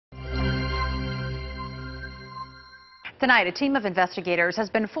Tonight, a team of investigators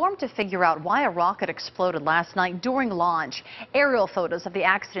has been formed to figure out why a rocket exploded last night during launch. Aerial photos of the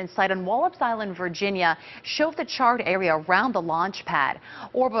accident site on Wallops Island, Virginia, show the charred area around the launch pad.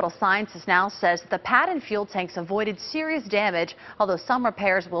 Orbital Sciences now says the pad and fuel tanks avoided serious damage, although some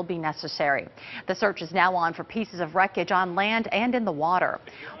repairs will be necessary. The search is now on for pieces of wreckage on land and in the water.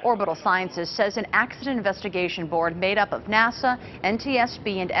 Orbital Sciences says an accident investigation board made up of NASA,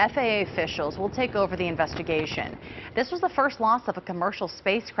 NTSB, and FAA officials will take over the investigation. This was the first loss of a commercial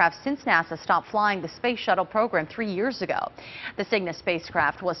spacecraft since NASA stopped flying the Space Shuttle program 3 years ago. The Cygnus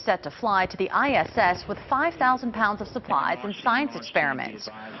spacecraft was set to fly to the ISS with 5,000 pounds of supplies and science experiments.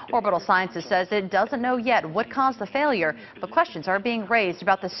 Orbital Sciences says it doesn't know yet what caused the failure, but questions are being raised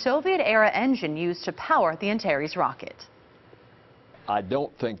about the Soviet-era engine used to power the Antares rocket. I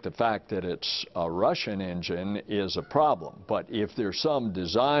don't think the fact that it's a Russian engine is a problem, but if there's some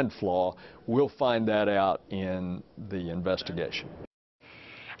design flaw, we'll find that out in the investigation.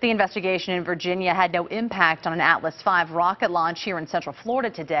 The investigation in Virginia had no impact on an Atlas V rocket launch here in Central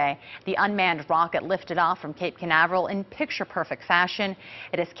Florida today. The unmanned rocket lifted off from Cape Canaveral in picture-perfect fashion.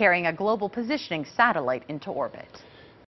 It is carrying a global positioning satellite into orbit.